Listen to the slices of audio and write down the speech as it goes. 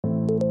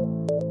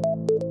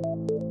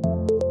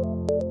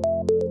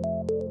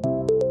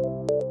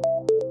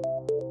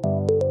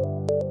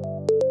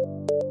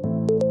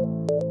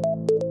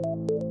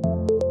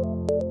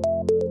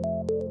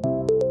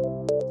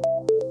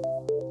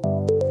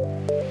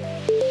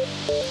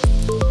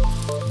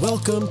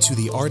Welcome to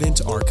the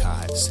Ardent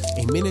Archives,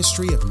 a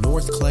ministry of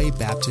North Clay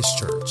Baptist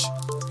Church.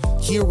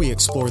 Here we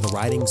explore the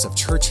writings of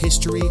church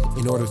history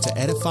in order to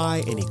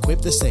edify and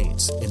equip the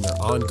saints in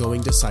their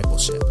ongoing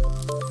discipleship.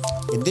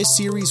 In this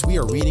series, we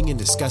are reading and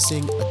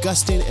discussing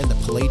Augustine and the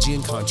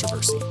Pelagian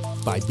Controversy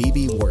by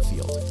B.B.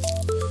 Warfield.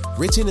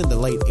 Written in the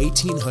late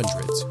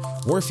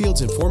 1800s,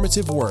 Warfield's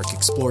informative work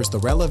explores the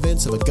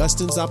relevance of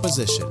Augustine's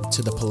opposition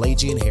to the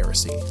Pelagian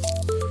heresy.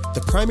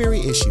 The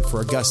primary issue for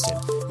Augustine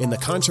in the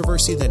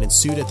controversy that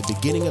ensued at the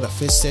beginning of the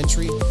 5th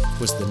century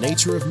was the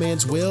nature of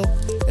man's will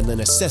and the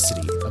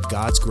necessity of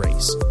God's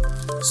grace.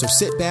 So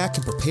sit back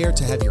and prepare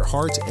to have your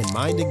heart and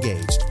mind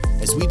engaged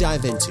as we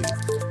dive into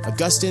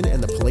Augustine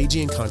and the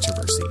Pelagian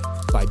Controversy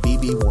by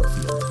B.B.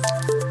 Warfield.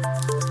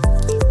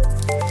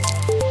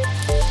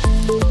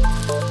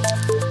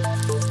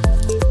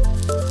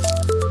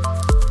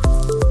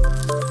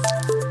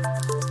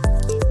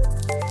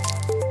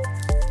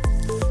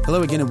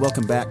 Hello again and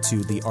welcome back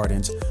to the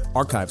Ardent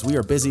Archives. We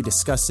are busy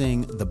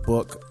discussing the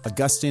book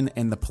Augustine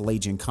and the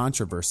Pelagian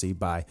Controversy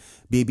by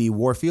B.B.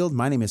 Warfield.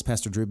 My name is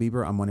Pastor Drew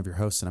Bieber. I'm one of your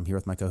hosts and I'm here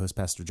with my co-host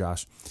Pastor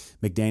Josh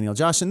McDaniel.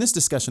 Josh, in this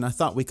discussion, I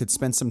thought we could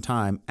spend some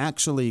time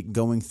actually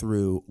going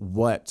through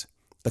what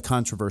the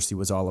controversy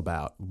was all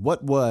about.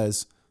 What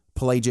was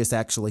Pelagius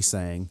actually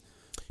saying?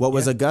 What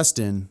was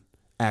Augustine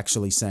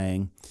actually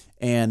saying?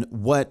 And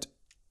what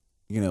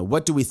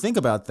do we think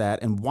about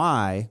that, and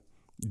why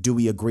do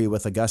we agree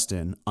with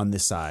Augustine on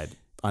this side,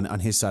 on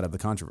his side of the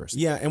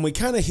controversy? Yeah, and we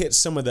kind of hit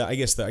some of the, I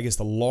guess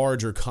the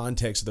larger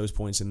context of those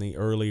points in the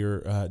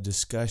earlier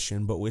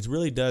discussion, but it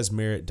really does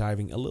merit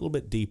diving a little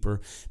bit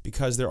deeper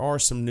because there are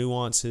some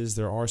nuances,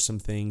 there are some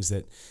things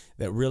that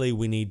really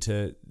we need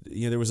to,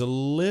 there was a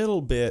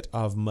little bit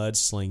of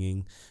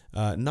mudslinging,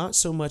 not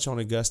so much on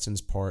Augustine's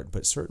part,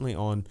 but certainly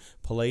on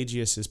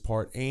Pelagius's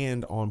part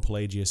and on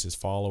Pelagius's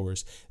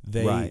followers.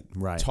 They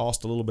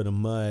tossed a little bit of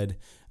mud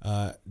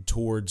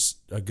towards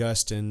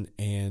Augustine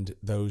and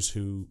those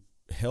who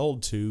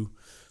held to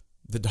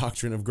the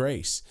doctrine of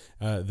grace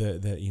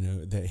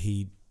that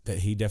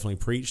he definitely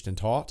preached and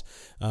taught.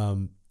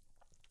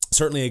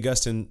 Certainly,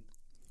 Augustine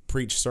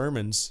preached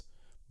sermons,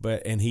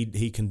 and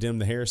he condemned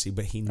the heresy,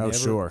 but he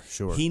never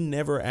he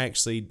never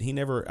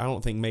I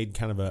don't think made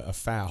kind of a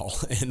foul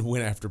and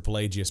went after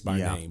Pelagius by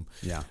name.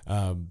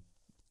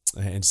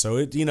 And so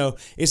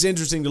it's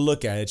interesting to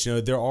look at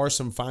it. There are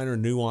some finer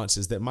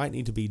nuances that might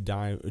need to be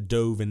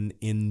dove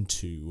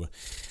into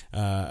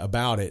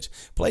about it.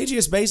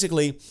 Pelagius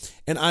basically,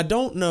 and I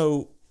don't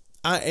know,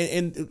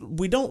 and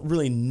we don't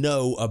really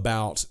know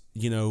about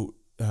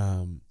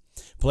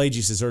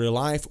Pelagius' early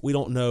life. We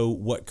don't know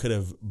what could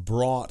have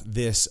brought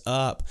this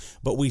up,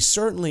 but we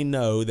certainly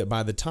know that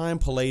by the time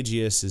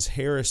Pelagius'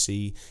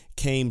 heresy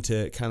came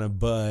to kind of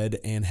bud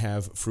and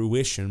have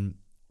fruition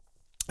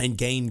and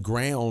gain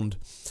ground,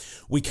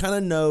 we kind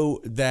of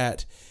know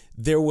that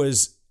there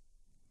was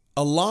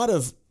a lot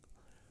of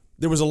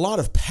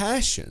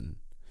passion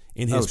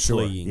in his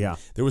pleading. Yeah.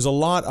 There was a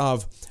lot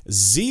of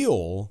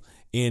zeal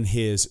in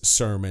his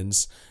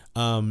sermons.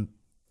 And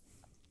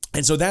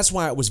so that's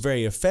why it was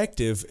very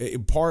effective,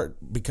 in part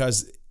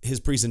because his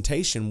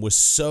presentation was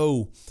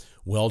so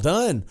well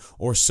done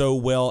or so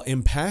well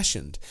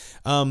impassioned.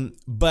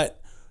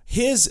 But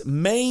his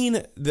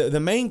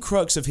the main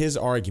crux of his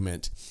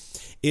argument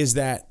is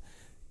that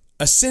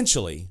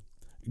essentially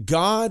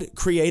God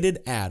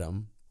created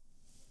Adam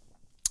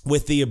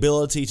with the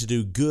ability to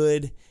do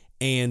good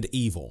and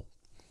evil,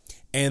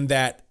 and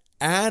that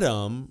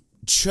Adam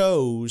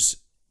chose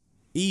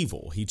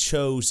evil. He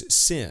chose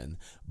sin,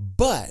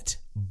 but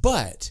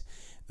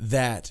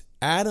that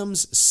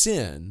Adam's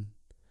sin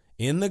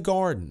in the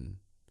garden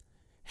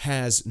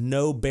has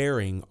no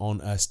bearing on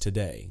us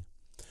today.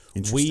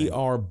 We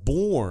are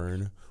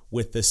born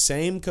with the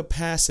same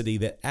capacity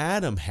that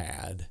Adam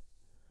had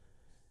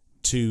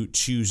to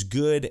choose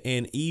good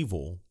and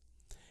evil,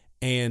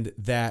 and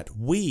that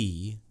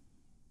we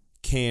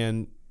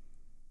can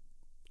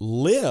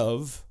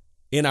live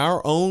in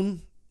our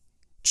own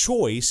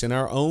choice, in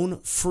our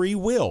own free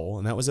will.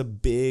 And that was a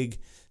big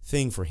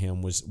thing for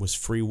him, was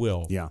free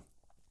will. Yeah.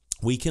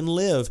 We can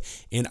live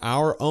in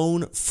our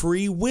own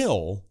free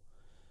will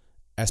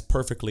as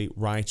perfectly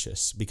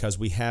righteous because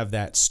we have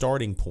that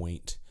starting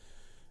point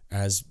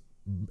as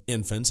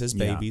infants, as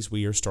babies.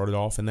 We are started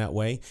off in that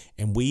way,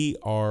 and we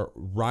are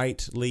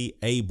rightly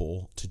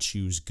able to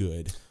choose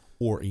good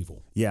or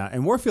evil. Yeah,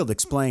 and Warfield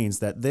explains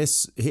that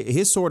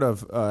his sort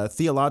of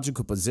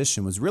theological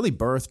position was really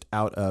birthed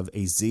out of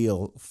a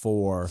zeal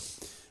for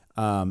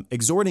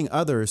exhorting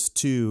others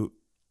to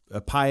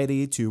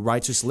piety, to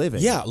righteous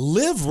living. Yeah,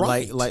 live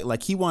right.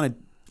 Like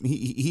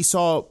he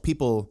saw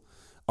people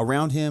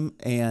around him,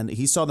 and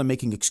he saw them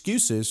making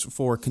excuses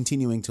for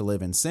continuing to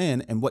live in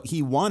sin. And what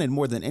he wanted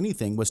more than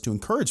anything was to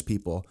encourage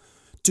people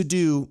to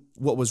do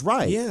what was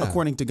right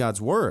according to God's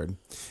word.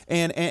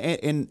 And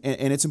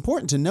it's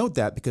important to note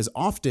that because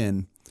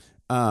often,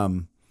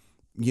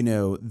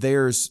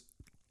 there's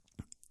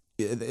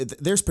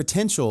there's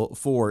potential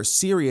for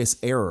serious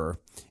error,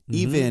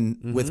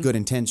 even with good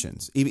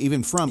intentions,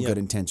 even from good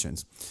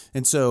intentions.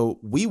 And so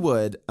we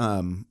would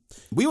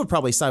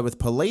probably side with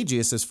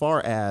Pelagius as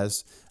far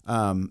as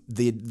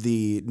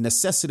the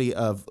necessity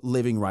of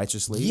living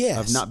righteously,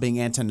 of not being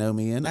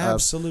antinomian,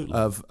 absolutely,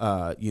 of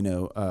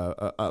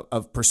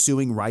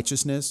pursuing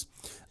righteousness.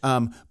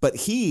 But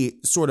he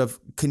sort of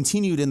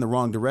continued in the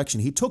wrong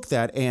direction. He took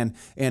that and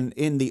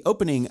in the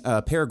opening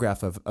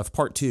paragraph of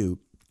part 2,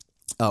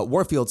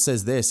 Warfield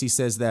says this. He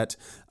says that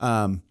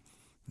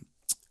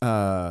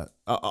that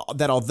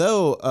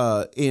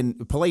although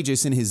in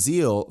Pelagius, in his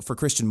zeal for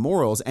Christian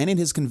morals and in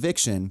his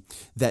conviction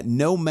that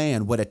no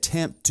man would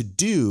attempt to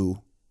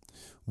do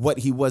what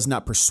he was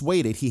not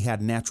persuaded he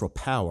had natural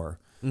power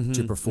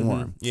to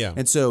perform. Yeah.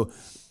 And so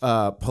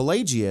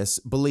Pelagius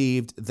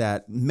believed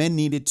that men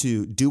needed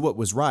to do what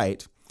was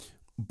right,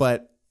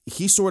 but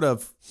he sort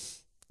of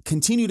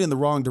continued in the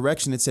wrong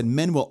direction and said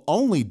men will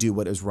only do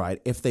what is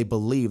right if they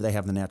believe they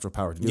have the natural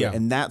power to do it.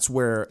 And that's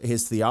where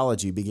his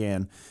theology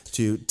began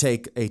to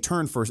take a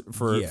turn for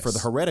the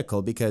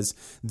heretical, because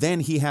then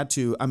he had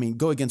to,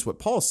 go against what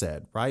Paul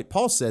said, right?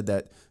 Paul said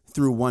that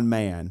through one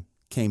man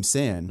came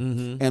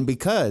sin, and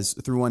because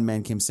through one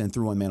man came sin,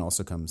 through one man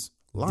also comes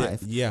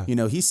life.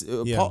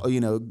 Paul,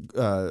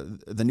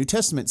 the New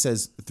Testament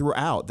says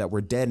throughout that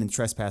we're dead in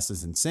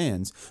trespasses and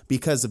sins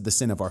because of the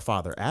sin of our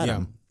father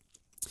Adam.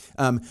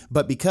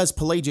 But because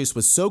Pelagius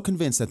was so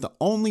convinced that the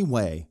only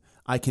way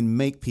I can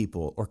make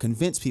people or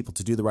convince people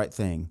to do the right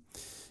thing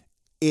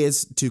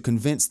is to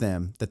convince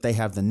them that they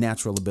have the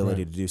natural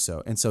ability to do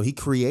so. And so he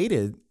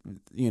created,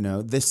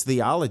 this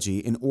theology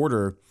in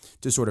order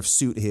to sort of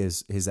suit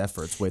his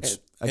efforts, which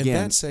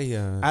again,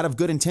 out of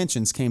good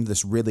intentions came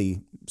this really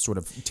sort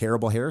of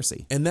terrible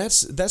heresy. And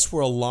that's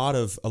where a lot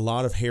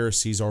of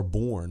heresies are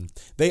born.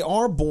 They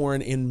are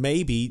born in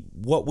maybe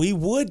what we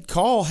would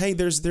call, hey,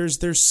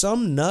 there's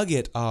some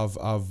nugget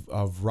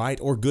of right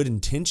or good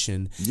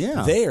intention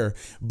there,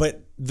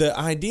 but the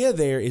idea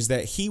there is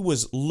that he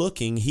was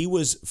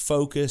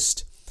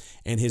focused,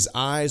 and his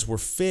eyes were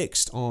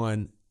fixed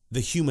on the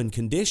human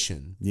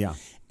condition. Yeah.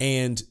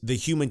 And the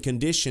human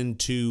condition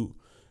to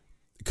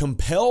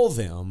compel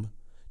them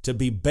to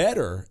be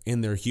better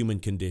in their human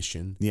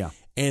condition. Yeah.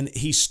 And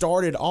he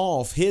started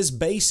off, his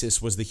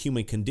basis was the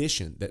human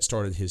condition that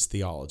started his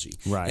theology.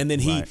 Right. And then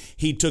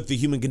he took the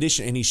human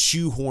condition and he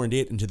shoehorned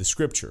it into the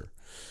scripture.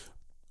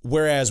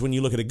 Whereas when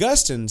you look at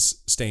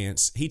Augustine's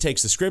stance, he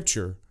takes the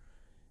scripture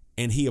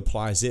and he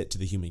applies it to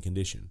the human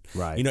condition.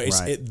 Right.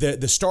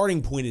 The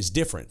starting point is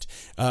different.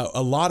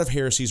 A lot of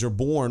heresies are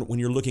born when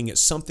you're looking at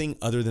something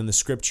other than the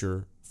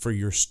scripture for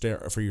your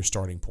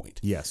starting point.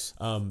 Yes.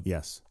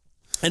 Yes.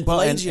 And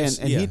Pelagius,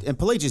 and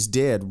Pelagius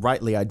did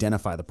rightly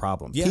identify the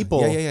problem. Yeah,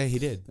 he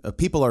did.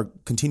 People are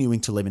continuing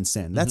to live in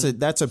sin.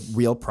 That's a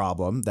real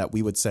problem that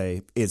we would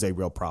say is a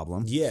real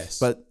problem. Yes.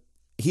 But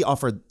he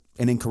offered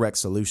an incorrect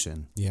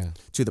solution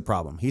to the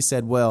problem. He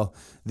said, well,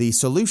 the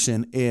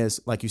solution is,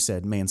 like you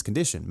said, man's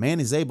condition. Man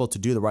is able to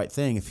do the right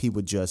thing if he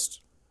would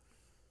just,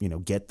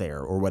 get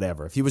there or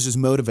whatever. If he was just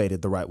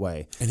motivated the right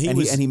way. And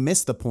he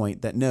missed the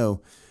point that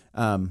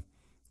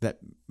that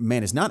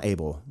man is not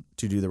able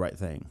to do the right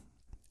thing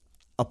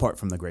apart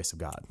from the grace of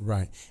God.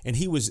 Right. And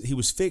he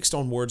was fixed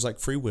on words like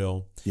free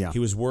will. Yeah. He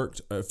was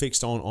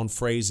fixed on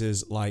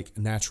phrases like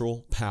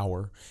natural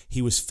power.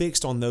 He was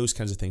fixed on those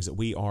kinds of things, that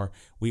we are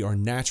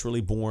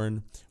naturally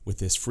born with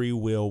this free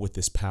will, with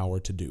this power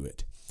to do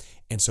it.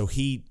 And so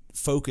he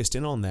focused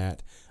in on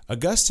that.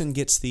 Augustine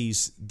gets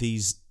these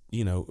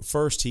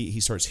first he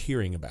starts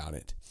hearing about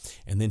it.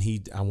 And then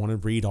I want to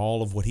read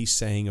all of what he's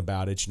saying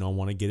about it. I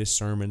want to get his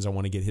sermons. I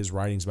want to get his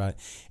writings about it.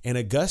 And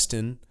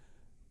Augustine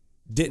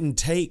didn't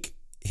take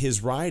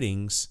his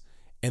writings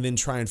and then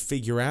try and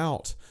figure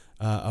out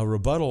a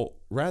rebuttal.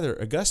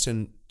 Rather,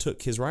 Augustine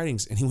took his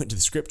writings and he went to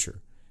the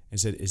scripture and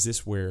said, is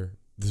this where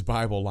the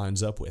Bible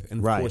lines up with?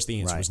 And of course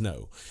the answer was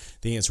no.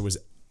 The answer was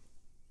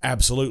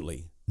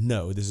absolutely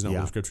no. This is not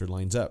where the scripture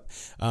lines up.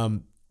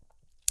 And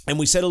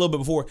we said a little bit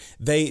before,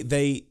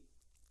 they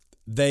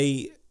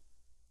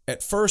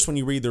at first, when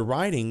you read their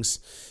writings,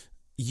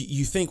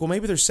 you think, well,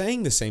 maybe they're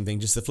saying the same thing,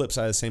 just the flip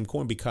side of the same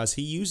coin, because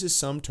he uses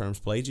some terms,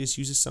 Pelagius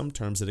uses some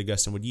terms that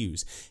Augustine would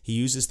use. He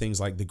uses things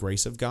like the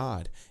grace of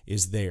God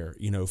is there,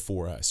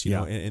 for us,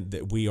 and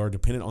that we are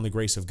dependent on the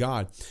grace of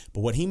God.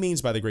 But what he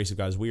means by the grace of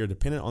God is we are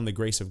dependent on the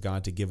grace of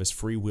God to give us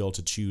free will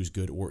to choose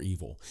good or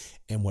evil.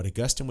 And what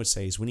Augustine would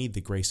say is we need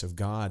the grace of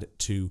God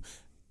to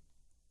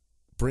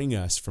bring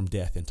us from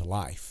death into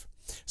life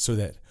so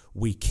that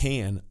we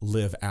can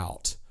live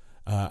out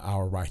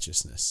our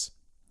righteousness.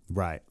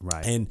 Right.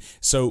 And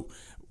so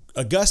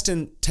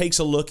Augustine takes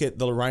a look at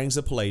the writings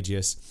of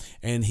Pelagius,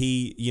 and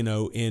he,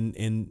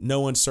 in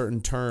no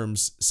uncertain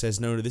terms says,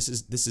 no, this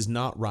is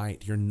not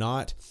right. You're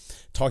not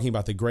talking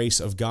about the grace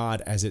of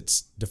God as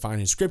it's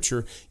defined in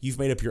Scripture. You've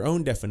made up your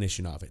own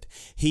definition of it.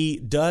 He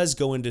does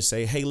go in to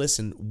say, hey,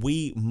 listen,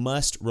 we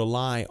must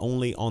rely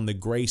only on the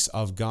grace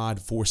of God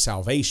for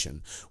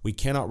salvation. We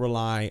cannot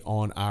rely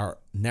on our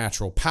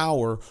natural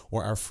power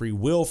or our free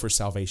will for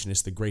salvation.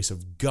 It's the grace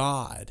of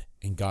God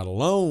and God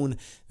alone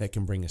that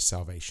can bring us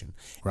salvation.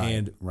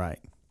 Right.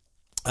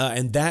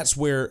 And that's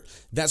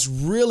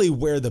really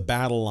where the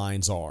battle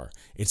lines are.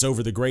 It's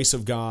over the grace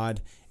of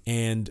God.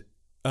 And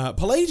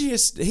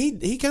Pelagius,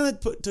 he kind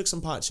of took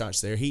some pot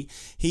shots there. He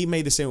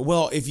made the same.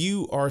 Well, if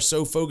you are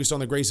so focused on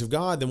the grace of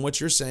God, then what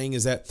you're saying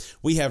is that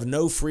we have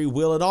no free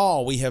will at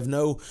all. We have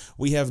no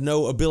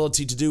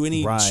ability to do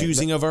any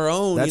choosing of our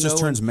own. That just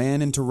turns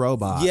man into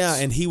robots. Yeah,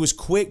 and he was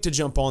quick to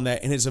jump on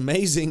that, and it's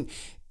amazing.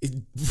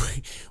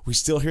 We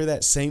still hear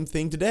that same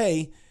thing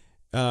today.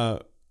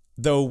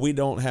 Though we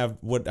don't have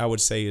what I would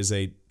say is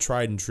a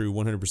tried and true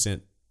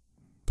 100%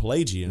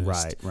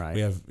 Pelagianist. Right.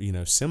 We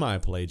have,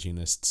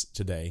 semi-Pelagianists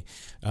today.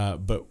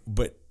 But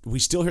we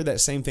still hear that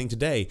same thing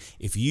today.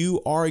 If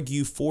you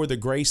argue for the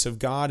grace of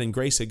God and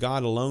grace of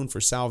God alone for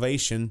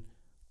salvation,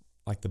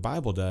 like the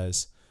Bible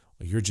does,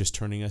 well, you're just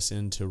turning us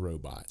into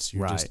robots.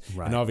 Right.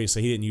 And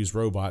obviously he didn't use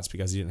robots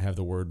because he didn't have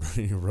the word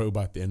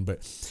robot then, but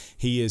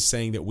he is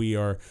saying that we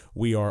are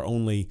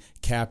only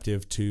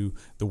captive to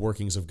the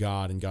workings of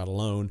God and God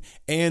alone.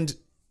 And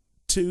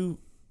to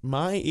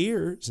my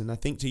ears, and I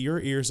think to your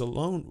ears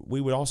alone,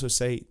 we would also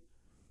say,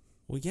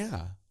 well,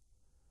 yeah,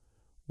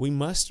 we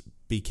must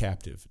be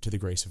captive to the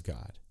grace of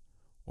God,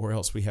 or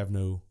else we have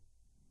no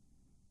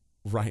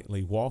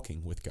rightly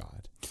walking with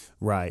God.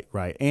 Right.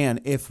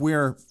 And if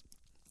we're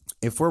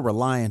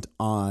reliant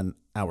on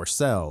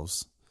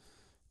ourselves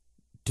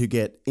to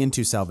get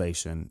into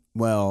salvation,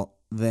 well,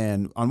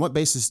 then on what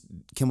basis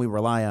can we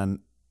rely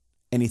on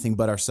anything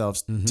but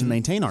ourselves to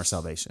maintain our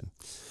salvation?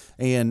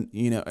 And,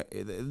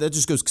 that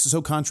just goes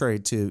so contrary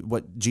to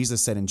what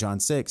Jesus said in John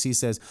 6. He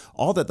says,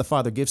 all that the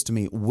Father gives to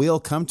me will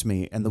come to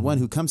me, and the one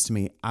who comes to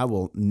me, I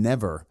will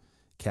never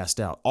cast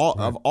out.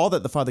 Of all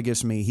that the Father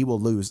gives to me, he will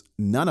lose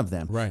none of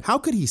them. Right. How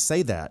could he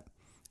say that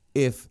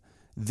if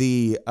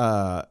the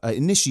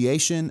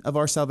initiation of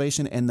our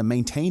salvation and the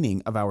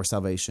maintaining of our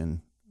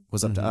salvation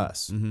was up to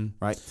us,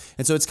 right?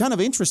 And so it's kind of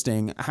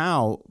interesting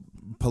how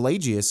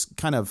Pelagius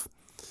kind of,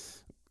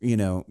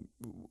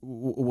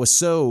 was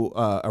so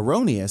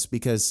erroneous,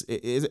 because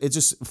it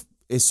just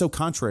is so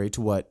contrary to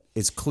what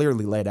is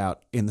clearly laid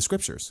out in the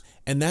Scriptures.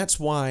 And that's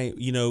why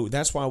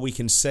we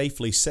can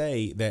safely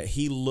say that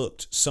he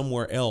looked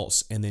somewhere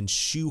else and then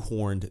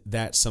shoehorned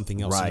that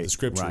something else into the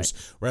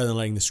Scriptures, rather than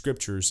letting the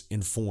Scriptures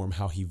inform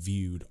how he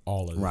viewed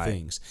all of the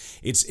things.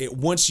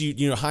 Once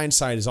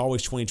hindsight is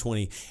always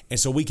 20/20, and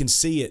so we can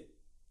see it,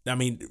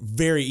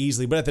 very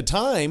easily. But at the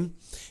time,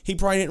 he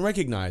probably didn't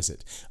recognize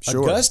it.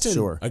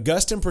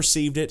 Augustine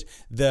perceived it.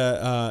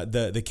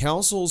 The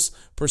councils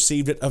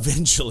perceived it.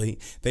 Eventually,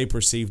 they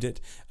perceived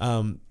it.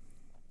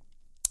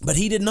 But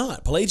he did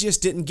not. Pelagius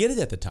didn't get it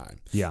at the time.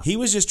 Yeah. He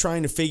was just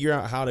trying to figure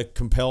out how to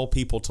compel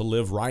people to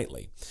live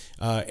rightly.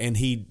 And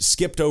he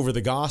skipped over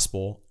the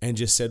gospel and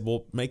just said,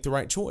 well, make the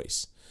right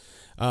choice.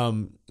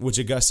 Which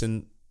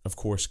Augustine, of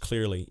course,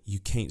 clearly, you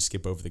can't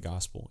skip over the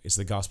gospel. It's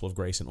the gospel of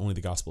grace, and only the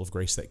gospel of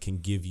grace that can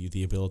give you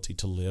the ability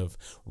to live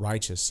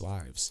righteous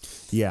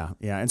lives. Yeah.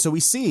 And so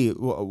we see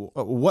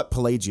what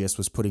Pelagius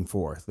was putting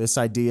forth. This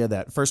idea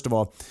that, first of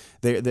all,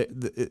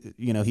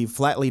 he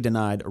flatly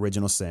denied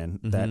original sin,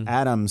 that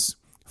Adam's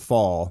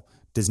fall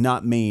does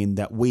not mean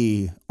that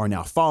we are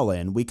now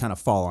fallen. We kind of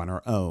fall on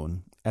our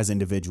own as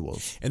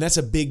individuals. And that's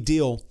a big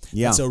deal.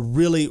 Yeah. It's a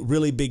really,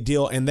 really big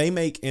deal. And they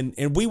make,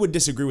 and we would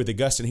disagree with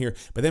Augustine here,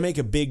 but they make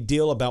a big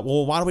deal about,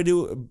 well, why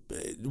do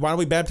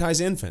we baptize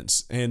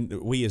infants?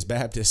 And we as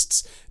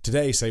Baptists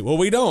today say, well,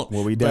 we don't.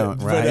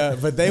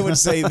 But they would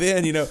say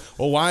then,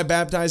 well, why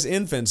baptize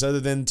infants other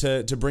than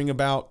to bring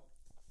about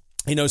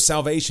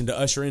salvation, to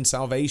usher in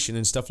salvation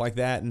and stuff like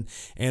that.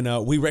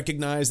 And we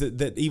recognize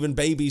that even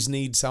babies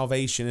need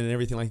salvation and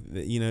everything like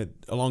that,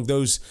 along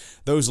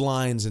those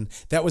lines. And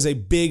that was a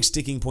big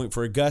sticking point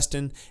for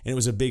Augustine, and it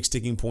was a big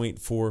sticking point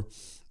for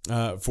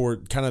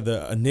kind of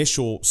the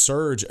initial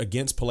surge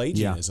against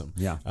Pelagianism.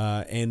 Yeah.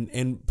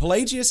 And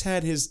Pelagius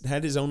had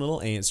his own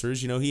little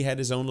answers. He had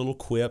his own little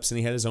quips, and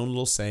he had his own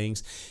little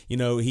sayings.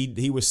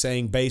 He was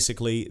saying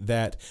basically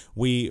that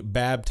we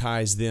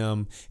baptize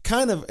them,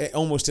 kind of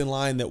almost in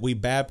line that we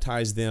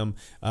baptize them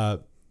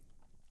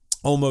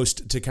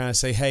almost to kind of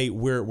say, hey,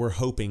 we're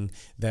hoping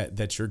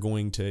that you're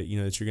going to,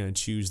 that you're going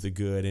to choose the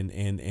good,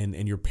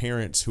 and your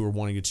parents who are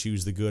wanting to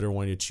choose the good are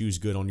wanting to choose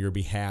good on your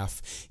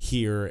behalf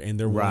here, and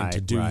they're wanting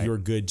to do your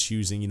good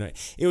choosing.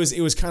 It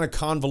was kind of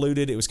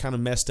convoluted. It was kind of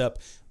messed up.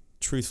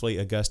 Truthfully,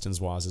 Augustine's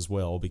was as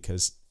well,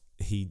 because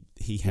he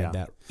had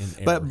that in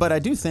error. But I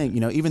do think,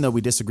 even though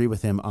we disagree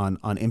with him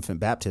on infant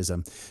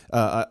baptism,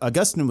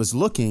 Augustine was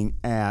looking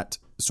at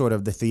sort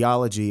of the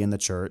theology in the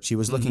church. He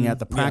was looking at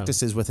the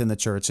practices within the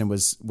church, and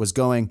was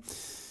going,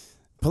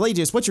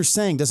 Pelagius, what you're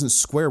saying doesn't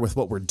square with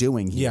what we're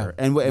doing here,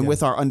 and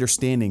with our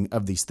understanding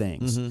of these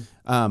things.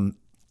 And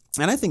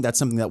I think that's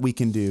something that we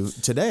can do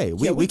today.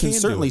 We can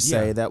certainly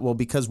say that, well,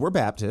 because we're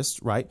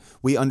Baptists, right?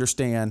 We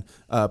understand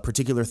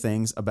particular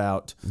things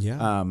about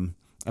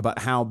about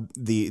how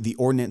the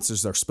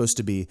ordinances are supposed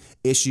to be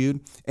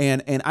issued.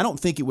 And I don't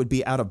think it would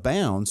be out of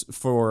bounds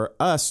for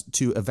us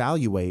to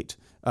evaluate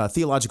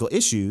theological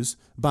issues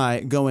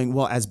by going,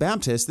 well, as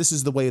Baptists, this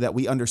is the way that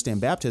we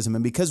understand baptism.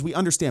 And because we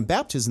understand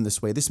baptism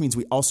this way, this means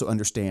we also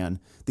understand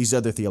these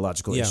other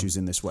theological issues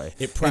in this way.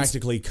 It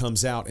practically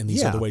comes out in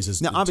these other ways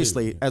as now,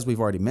 obviously, as we've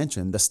already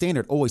mentioned, the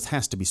standard always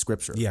has to be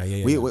Scripture.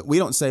 We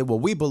don't say, well,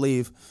 we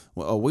believe,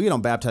 well, we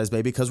don't baptize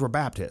baby because we're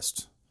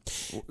Baptists.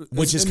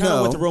 Which is kind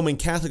of what the Roman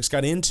Catholics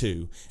got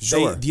into.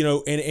 Sure. They,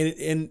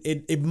 and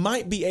it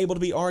might be able to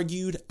be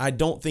argued. I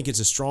don't think it's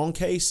a strong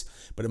case,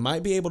 but it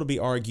might be able to be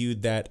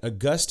argued that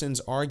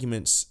Augustine's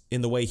arguments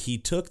in the way he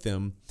took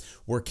them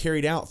were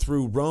carried out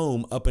through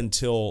Rome up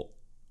until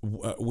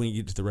when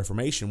you get to the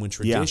Reformation, when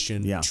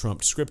tradition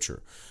trumped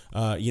Scripture.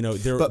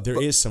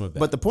 There is some of that.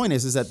 But the point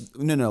is that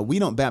no, we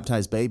don't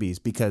baptize babies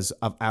because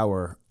of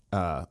our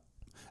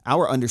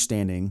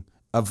understanding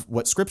of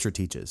what Scripture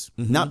teaches,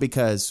 not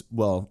because,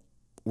 well,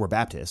 we're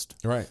Baptist.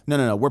 Right.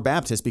 No, we're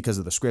Baptist because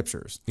of the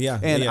Scriptures.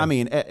 I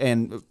mean,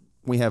 and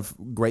we have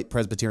great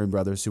Presbyterian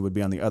brothers who would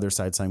be on the other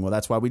side saying, well,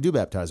 that's why we do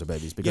baptize our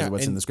babies, because of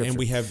what's in the Scripture. And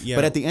we have,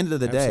 but at the end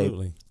of the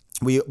day,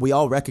 we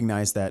all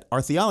recognize that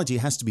our theology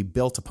has to be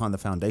built upon the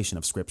foundation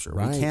of Scripture.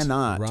 Right.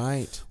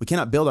 We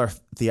cannot build our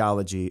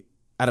theology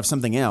out of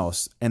something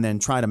else and then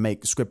try to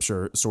make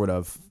Scripture sort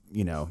of,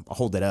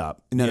 hold it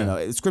up.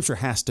 No. Scripture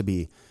has to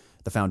be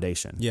the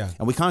foundation.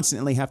 And we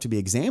constantly have to be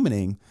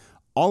examining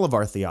all of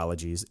our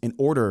theologies in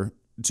order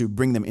to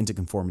bring them into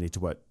conformity to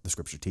what the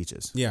Scripture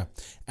teaches. Yeah,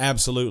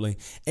 absolutely.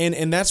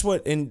 And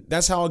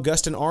that's how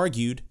Augustine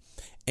argued,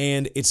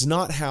 and it's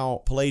not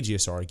how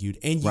Pelagius argued.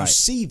 And you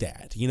see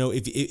that,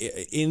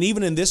 and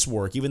even in this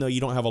work, even though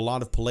you don't have a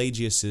lot of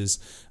Pelagius's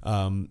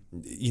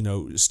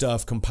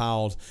stuff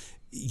compiled,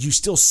 you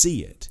still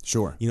see it.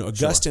 Sure.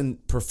 Augustine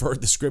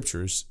preferred the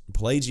Scriptures.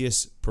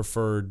 Pelagius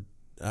preferred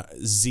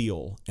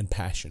zeal and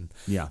passion.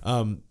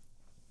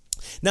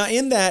 Now,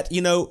 in that,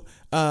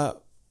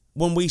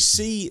 when we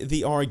see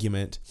the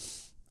argument,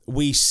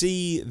 we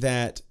see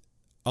that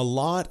a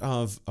lot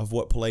of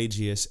what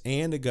Pelagius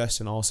and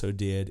Augustine also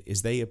did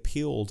is they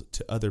appealed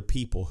to other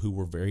people who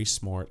were very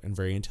smart and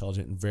very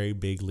intelligent and very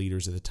big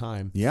leaders at the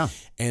time.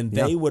 And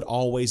they would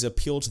always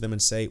appeal to them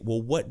and say, well,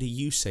 what do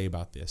you say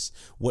about this?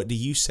 What do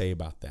you say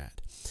about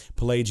that?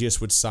 Pelagius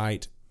would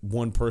cite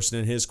one person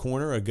in his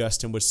corner,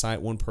 Augustine would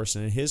cite one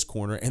person in his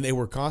corner, and they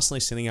were constantly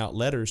sending out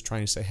letters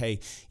trying to say, hey,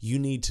 you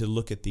need to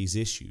look at these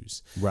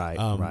issues. Right.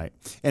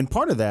 And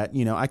part of that,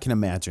 I can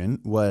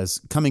imagine,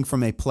 was coming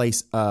from a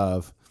place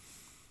of,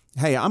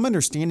 hey, I'm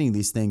understanding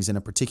these things in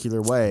a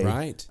particular way.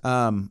 Right.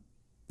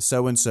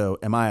 So-and-so,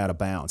 am I out of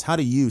bounds? How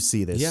do you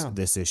see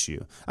this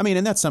issue? I mean,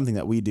 and that's something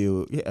that we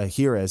do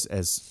here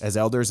as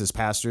elders, as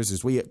pastors,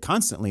 is we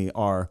constantly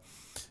are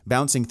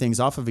bouncing things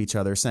off of each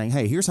other, saying,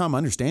 hey, here's how I'm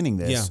understanding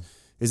this.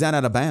 Is that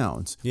out of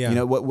bounds?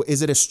 What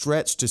is it a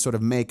stretch to sort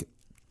of make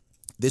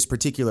this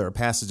particular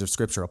passage of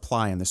Scripture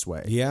apply in this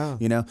way?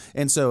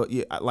 And so,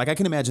 like, I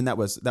can imagine that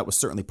was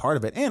certainly part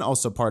of it, and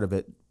also part of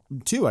it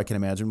too, I can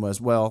imagine,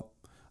 was, well,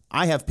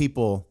 I have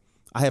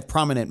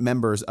prominent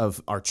members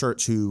of our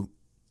church who,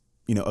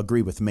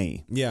 agree with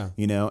me.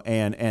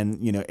 And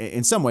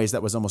in some ways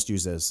that was almost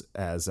used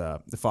as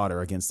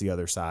fodder against the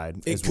other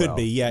side. It could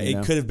be.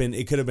 It could have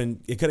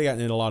gotten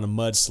in a lot of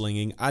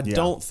mudslinging. I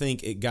don't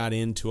think it got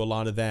into a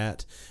lot of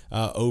that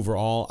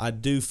overall. I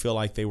do feel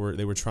like they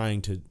were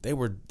trying to. They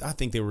were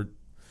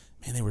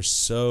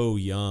so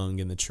young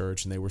in the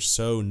church and they were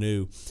so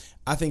new.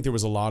 I think there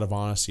was a lot of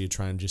honesty to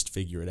try and just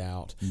figure it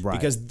out,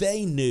 because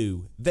they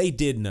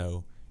did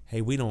know,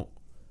 hey, we don't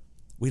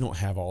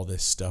have all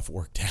this stuff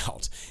worked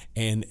out.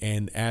 And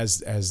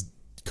as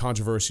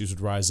controversies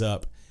would rise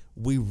up,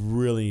 we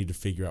really need to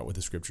figure out what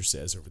the Scripture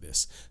says over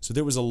this. So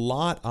there was a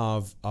lot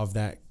of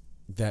that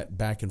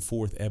back and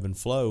forth ebb and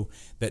flow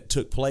that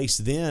took place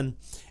then,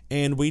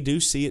 and we do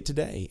see it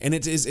today. And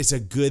it's a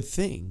good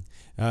thing,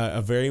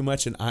 a very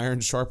much an iron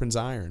sharpens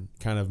iron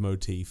kind of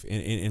motif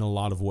in a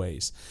lot of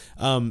ways.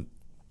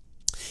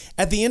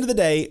 At the end of the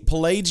day,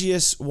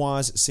 Pelagius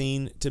was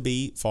seen to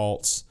be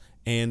false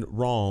and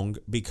wrong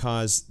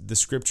because the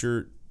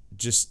Scripture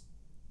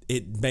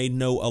it made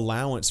no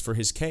allowance for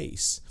his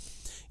case.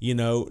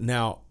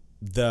 Now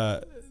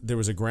there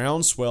was a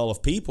groundswell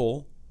of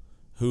people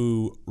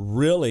who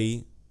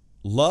really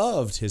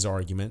loved his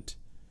argument,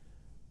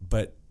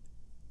 but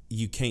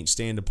you can't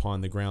stand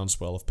upon the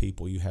groundswell of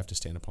people. You have to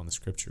stand upon the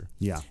Scripture.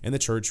 And the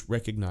church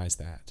recognized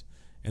that.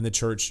 And the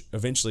church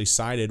eventually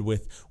sided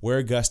with where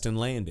Augustine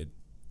landed.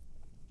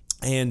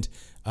 And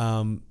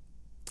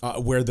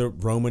where the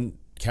Roman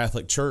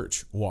Catholic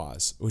Church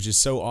was, which is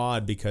so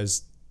odd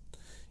because,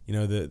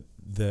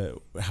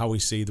 the how we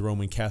see the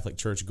Roman Catholic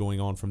Church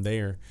going on from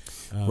there.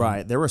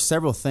 Right. There were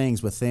several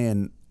things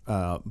within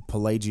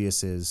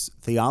Pelagius's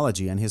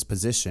theology and his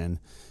position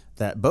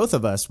that both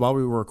of us, while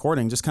we were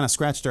recording, just kind of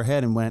scratched our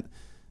head and went,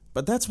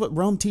 but that's what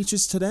Rome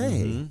teaches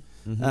today.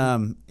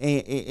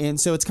 And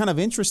so it's kind of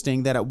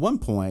interesting that at one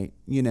point,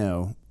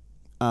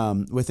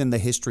 within the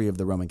history of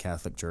the Roman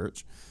Catholic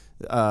Church,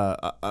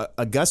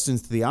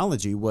 Augustine's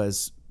theology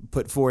was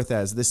put forth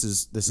as this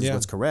is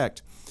what's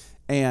correct,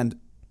 and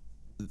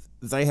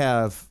they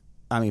have,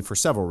 for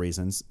several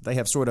reasons, they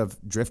have sort of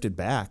drifted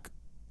back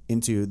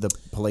into the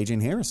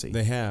Pelagian heresy.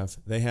 They have,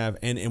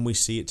 and we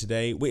see it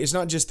today. It's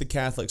not just the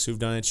Catholics who've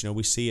done it.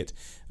 We see it.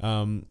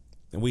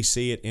 We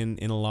see it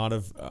in a lot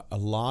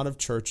of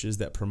churches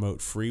that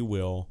promote free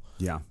will.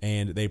 Yeah,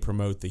 and they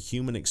promote the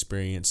human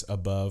experience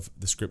above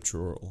the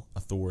scriptural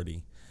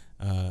authority.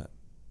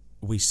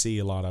 We see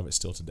a lot of it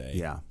still today.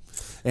 Yeah,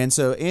 and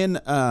so in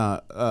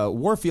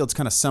Warfield's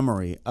kind of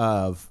summary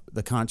of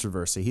the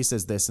controversy, he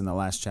says this in the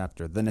last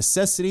chapter: the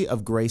necessity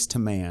of grace to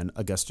man,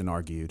 Augustine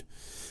argued,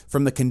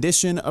 from the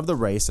condition of the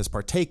race as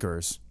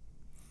partakers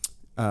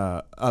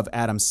of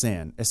Adam's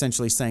sin,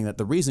 essentially saying that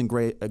the reason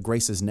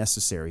grace is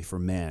necessary for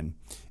men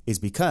is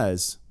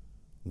because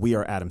we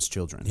are Adam's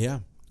children. Yeah.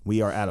 We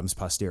are Adam's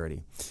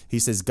posterity. He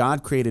says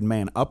God created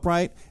man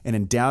upright and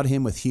endowed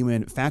him with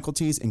human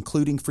faculties,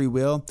 including free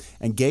will,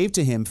 and gave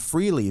to him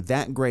freely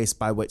that grace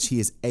by which he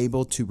is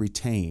able to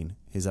retain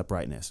his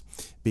uprightness,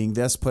 being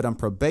thus put on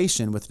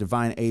probation with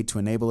divine aid to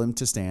enable him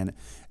to stand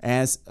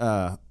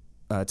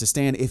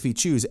if he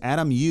choose.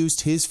 Adam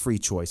used his free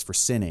choice for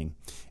sinning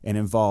and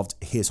involved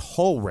his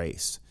whole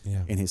race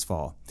in his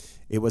fall.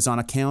 It was on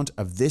account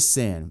of this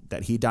sin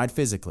that he died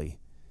physically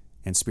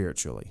and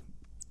spiritually.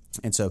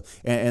 And so,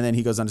 and then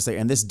he goes on to say,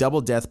 and this double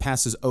death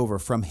passes over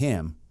from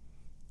him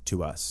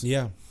to us.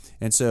 Yeah.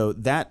 And so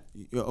that,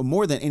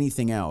 more than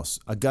anything else,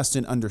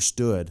 Augustine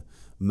understood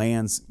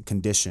man's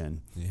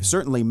condition,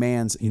 certainly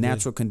man's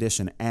natural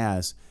condition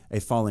as a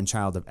fallen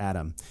child of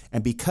Adam.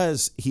 And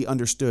because he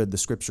understood the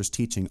Scripture's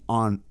teaching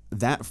on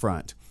that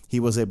front, he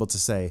was able to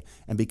say,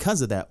 and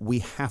because of that, we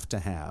have to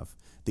have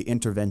the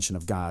intervention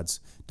of God's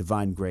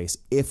divine grace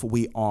if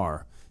we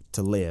are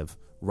to live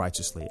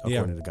righteously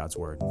according to God's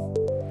word.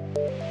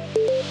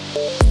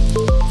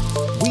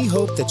 We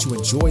hope that you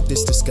enjoyed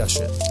this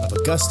discussion of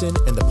Augustine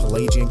and the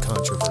Pelagian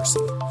controversy,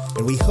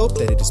 and we hope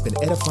that it has been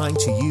edifying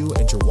to you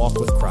and your walk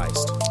with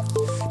Christ.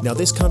 Now,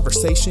 this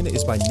conversation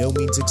is by no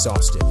means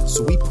exhaustive,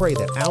 so we pray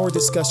that our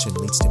discussion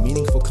leads to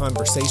meaningful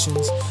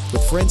conversations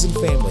with friends and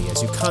family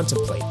as you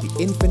contemplate the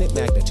infinite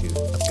magnitude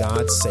of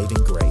God's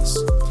saving grace.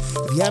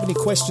 If you have any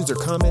questions or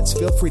comments,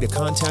 feel free to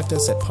contact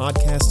us at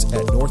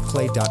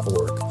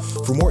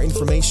podcasts@northclay.org. For more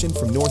information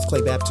from North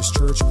Clay Baptist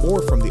Church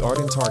or from the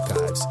Ardent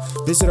Archives,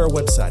 visit our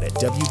website at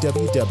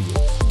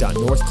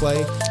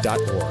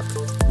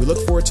www.northclay.org. We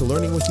look forward to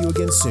learning with you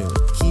again soon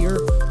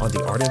here on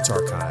the Ardent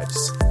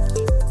Archives.